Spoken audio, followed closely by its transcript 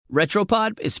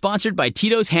Retropod is sponsored by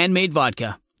Tito's Handmade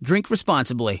Vodka. Drink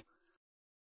responsibly.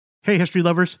 Hey, history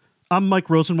lovers. I'm Mike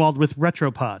Rosenwald with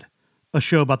Retropod, a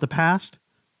show about the past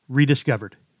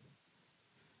rediscovered.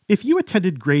 If you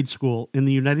attended grade school in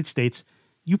the United States,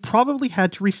 you probably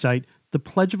had to recite the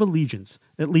Pledge of Allegiance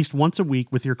at least once a week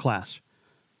with your class.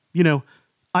 You know,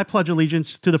 I pledge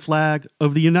allegiance to the flag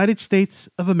of the United States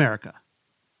of America.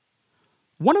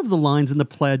 One of the lines in the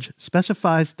pledge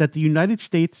specifies that the United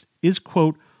States is,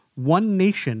 quote, one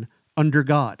nation under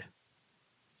God.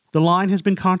 The line has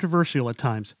been controversial at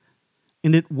times,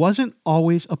 and it wasn't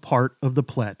always a part of the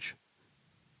pledge.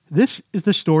 This is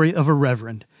the story of a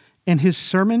reverend and his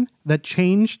sermon that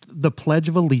changed the Pledge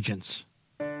of Allegiance.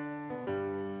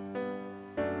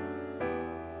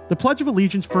 The Pledge of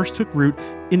Allegiance first took root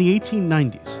in the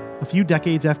 1890s, a few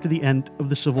decades after the end of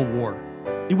the Civil War.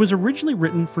 It was originally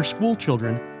written for school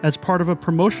children as part of a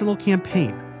promotional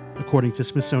campaign, according to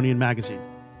Smithsonian Magazine.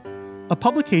 A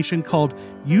publication called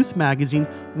Youth Magazine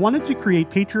wanted to create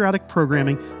patriotic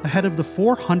programming ahead of the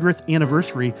 400th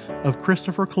anniversary of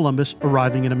Christopher Columbus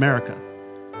arriving in America.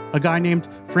 A guy named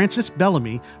Francis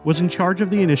Bellamy was in charge of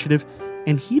the initiative,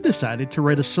 and he decided to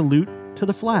write a salute to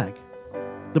the flag.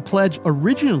 The pledge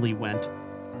originally went,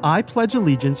 I pledge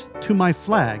allegiance to my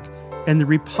flag and the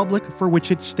republic for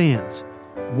which it stands,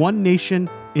 one nation,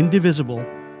 indivisible,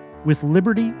 with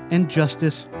liberty and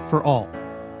justice for all.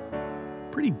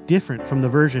 Pretty different from the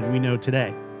version we know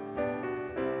today.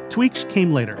 Tweaks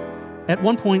came later. At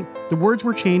one point, the words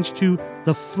were changed to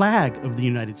the flag of the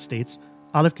United States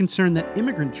out of concern that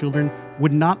immigrant children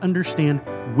would not understand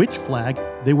which flag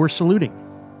they were saluting.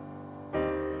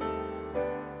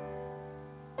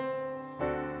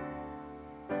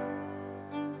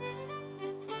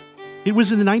 It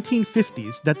was in the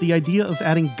 1950s that the idea of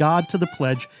adding God to the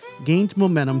pledge gained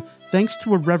momentum thanks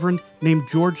to a reverend named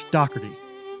George Docherty.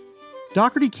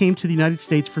 Docherty came to the United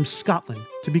States from Scotland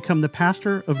to become the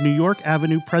pastor of New York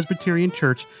Avenue Presbyterian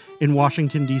Church in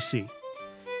Washington, D.C.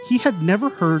 He had never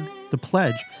heard the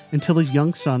pledge until his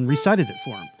young son recited it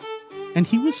for him, and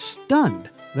he was stunned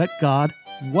that God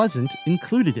wasn't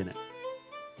included in it.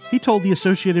 He told the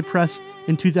Associated Press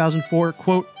in 2004,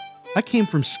 quote, I came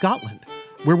from Scotland,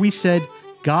 where we said,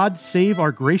 God save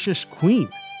our gracious Queen,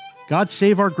 God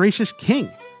save our gracious King.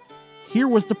 Here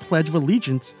was the Pledge of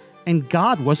Allegiance, and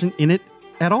God wasn't in it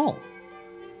at all.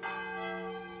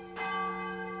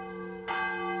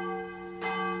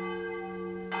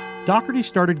 Docherty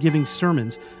started giving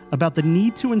sermons about the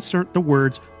need to insert the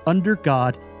words under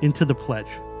God into the pledge.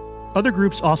 Other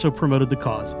groups also promoted the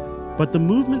cause, but the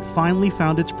movement finally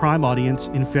found its prime audience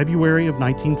in February of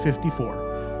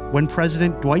 1954, when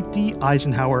President Dwight D.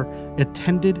 Eisenhower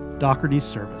attended Docherty's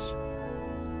service.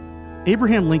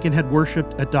 Abraham Lincoln had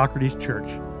worshipped at Docherty's church.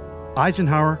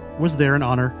 Eisenhower was there in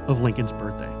honor of Lincoln's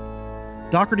birthday.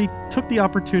 Docherty took the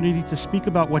opportunity to speak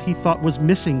about what he thought was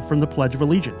missing from the Pledge of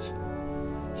Allegiance.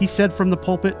 He said from the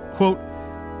pulpit, quote,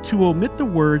 to omit the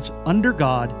words under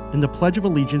God in the Pledge of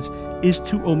Allegiance is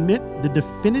to omit the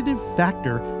definitive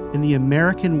factor in the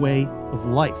American way of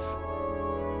life.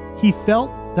 He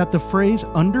felt that the phrase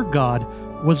under God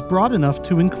was broad enough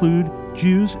to include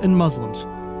Jews and Muslims,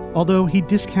 although he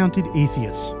discounted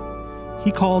atheists.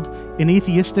 He called an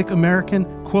atheistic American,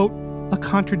 quote, a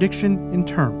contradiction in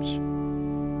terms.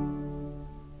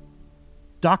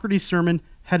 Docherty's sermon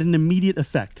had an immediate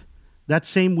effect. That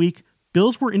same week,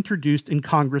 bills were introduced in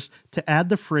Congress to add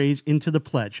the phrase into the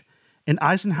pledge, and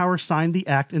Eisenhower signed the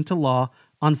act into law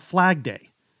on Flag Day,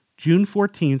 June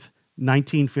 14th,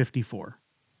 1954.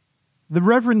 The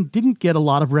Reverend didn't get a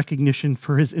lot of recognition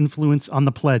for his influence on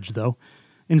the pledge, though.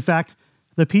 In fact,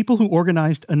 the people who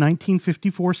organized a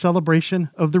 1954 celebration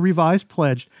of the revised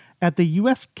pledge at the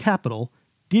U.S. Capitol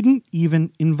didn't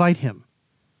even invite him.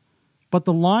 But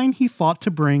the line he fought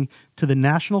to bring to the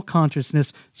national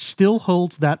consciousness still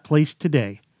holds that place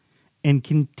today and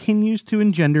continues to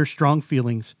engender strong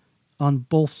feelings on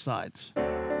both sides.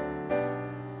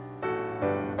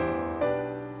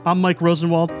 I'm Mike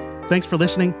Rosenwald. Thanks for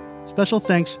listening. Special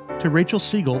thanks to Rachel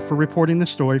Siegel for reporting the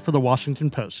story for the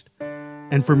Washington Post.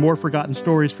 And for more forgotten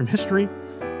stories from history,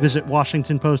 visit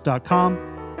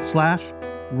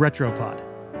WashingtonPost.com/Retropod.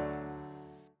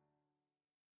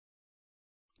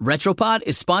 Retropod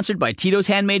is sponsored by Tito's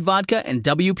Handmade Vodka and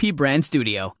WP Brand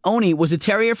Studio. Oni was a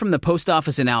terrier from the post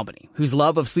office in Albany, whose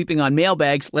love of sleeping on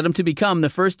mailbags led him to become the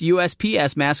first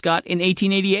USPS mascot in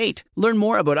 1888. Learn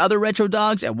more about other retro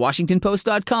dogs at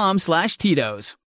WashingtonPost.com/Tito's.